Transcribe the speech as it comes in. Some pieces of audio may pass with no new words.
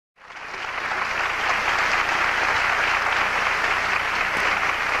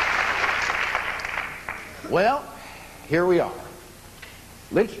Well, here we are.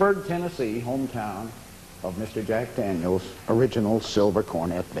 Lynchburg, Tennessee, hometown of Mr. Jack Daniels' original silver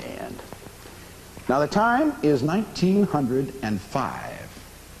cornet band. Now, the time is 1905.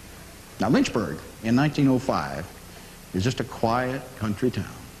 Now, Lynchburg, in 1905, is just a quiet country town.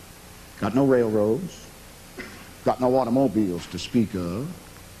 Got no railroads, got no automobiles to speak of,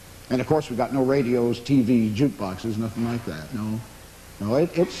 and of course we got no radios, TV, jukeboxes, nothing like that. No,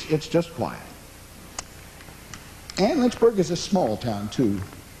 it's just quiet. And Lynchburg is a small town too.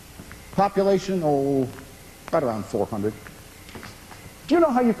 Population, right around 400. Do you know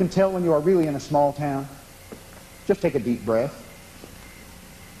how you can tell when you are really in a small town? Just take a deep breath.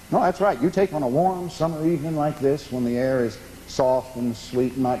 No, that's right. You take on a warm summer evening like this when the air is soft and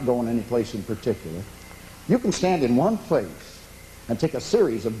sweet and not going any place in particular. You can stand in one place and take a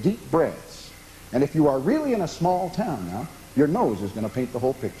series of deep breaths. And if you are really in a small town now, your nose is going to paint the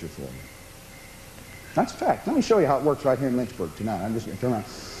whole picture for you. That's a fact. Let me show you how it works right here in Lynchburg tonight. I'm just going to turn around.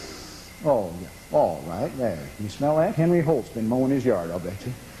 Oh, yeah. All right, there. You smell that? Henry Holt's been mowing his yard, I'll bet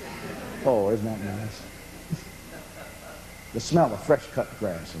you. Oh, isn't that nice? The smell of fresh cut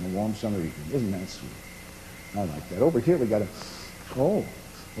grass in a warm summer evening. Isn't that sweet? I like that. Over here we got oh,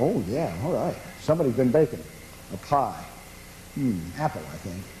 yeah, all right. Somebody's been baking a pie. Apple, I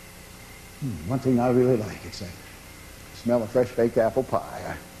think. One thing I really like, it's that smell of fresh baked apple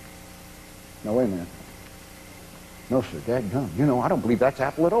pie. Now, wait a minute. No, sir, dadgum. You know, I don't believe that's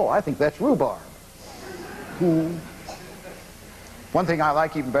apple at all. I think that's rhubarb. One thing I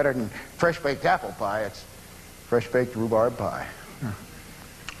like even better than fresh baked apple pie, it's fresh baked rhubarb pie.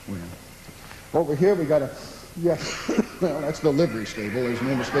 Well, over here we got well, that's the livery stable. There's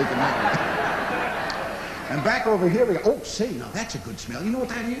no mistake in that. And back over here we got, say, now that's a good smell. You know what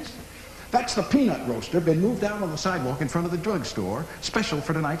that is? That's the peanut roaster, been moved out on the sidewalk in front of the drugstore, special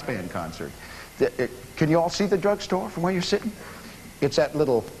for tonight's band concert. Can you all see the drugstore from where you're sitting? It's that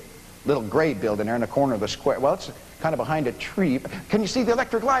little gray building there in the corner of the square. Well, it's kind of behind a tree. Can you see the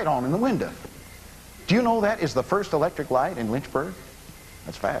electric light on in the window? Do you know that is the first electric light in Lynchburg?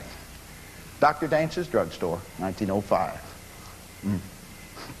 That's fact. Dr. Dance's drugstore, 1905.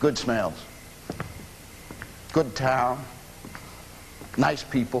 Good smells. Good town. Nice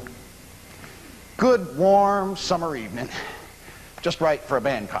people. Good, warm summer evening. Just right for a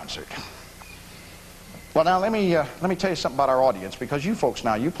band concert. Well, now, let me tell you something about our audience, because you folks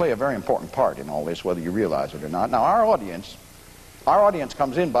now, you play a very important part in all this, whether you realize it or not. Now, our audience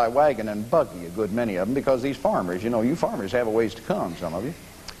comes in by wagon and buggy, a good many of them, because these farmers, you farmers have a ways to come, some of you.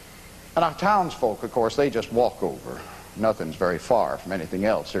 And our townsfolk, of course, they just walk over. Nothing's very far from anything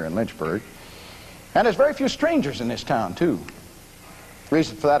else here in Lynchburg. And there's very few strangers in this town, too.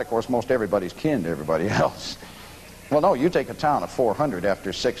 Reason for that, of course, most everybody's kin to everybody else. Well, no, you take a town of 400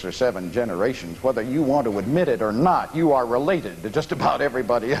 after 6 or 7 generations, whether you want to admit it or not, you are related to just about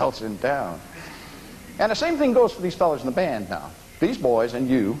everybody else in town. And the same thing goes for these fellas in the band now. These boys and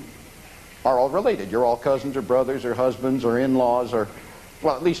you are all related. You're all cousins or brothers or husbands or in-laws or,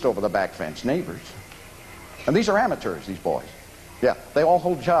 well, at least over the back fence, neighbors. And these are amateurs, these boys. Yeah, they all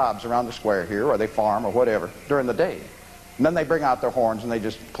hold jobs around the square here, or they farm or whatever, during the day. And then they bring out their horns and they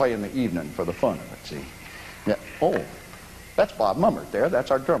just play in the evening for the fun of it, see? Yeah. Oh, that's Bob Mummert there. That's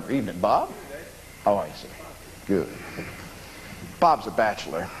our drummer. Evening, Bob. Oh, I see. Good. Bob's a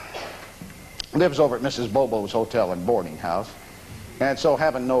bachelor. Lives over at Mrs. Bobo's hotel and boarding house. And so,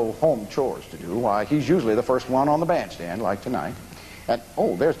 having no home chores to do, why, he's usually the first one on the bandstand, like tonight. And,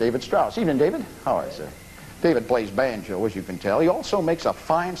 there's David Strauss. Evening, David. How are you, sir? David plays banjo, as you can tell. He also makes a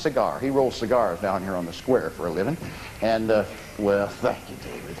fine cigar. He rolls cigars down here on the square for a living. And, well, thank you,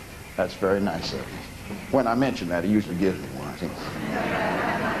 David. That's very nice of you. When I mention that, he usually gives me one.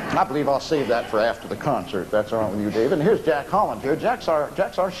 I believe I'll save that for after the concert. That's all right with you, David. And here's Jack Holland here. Jack's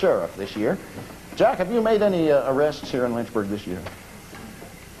our sheriff this year. Jack, have you made any arrests here in Lynchburg this year?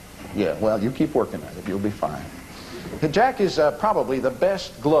 Yeah, well, you keep working at it. You'll be fine. Jack is probably the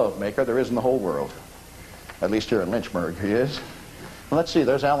best glove maker there is in the whole world. At least here in Lynchburg, he is. Well, let's see.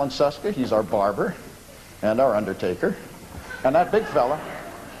 There's Alan Suska. He's our barber and our undertaker. And that big fella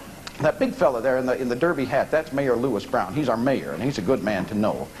there in the derby hat, that's Mayor Lewis Brown. He's our mayor, and he's a good man to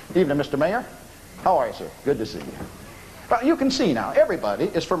know. Evening, Mr. Mayor. How are you, sir? Good to see you. Well, you can see now, everybody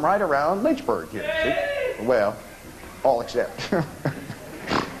is from right around Lynchburg here. See? Well, all except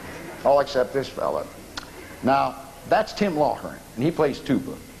this fella. Now, that's Tim Lawhern, and he plays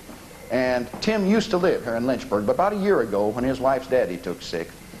tuba. And Tim used to live here in Lynchburg, but about a year ago, when his wife's daddy took sick,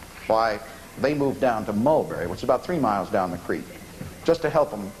 why, they moved down to Mulberry, which is about 3 miles down the creek, just to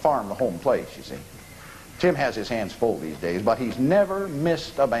help them farm the home place, you see. Tim has his hands full these days, but he's never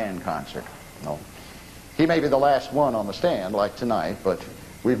missed a band concert. No. He may be the last one on the stand, like tonight, but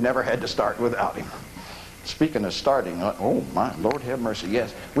we've never had to start without him. Speaking of starting, oh my Lord have mercy,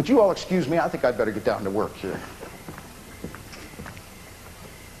 yes. Would you all excuse me? I think I'd better get down to work here.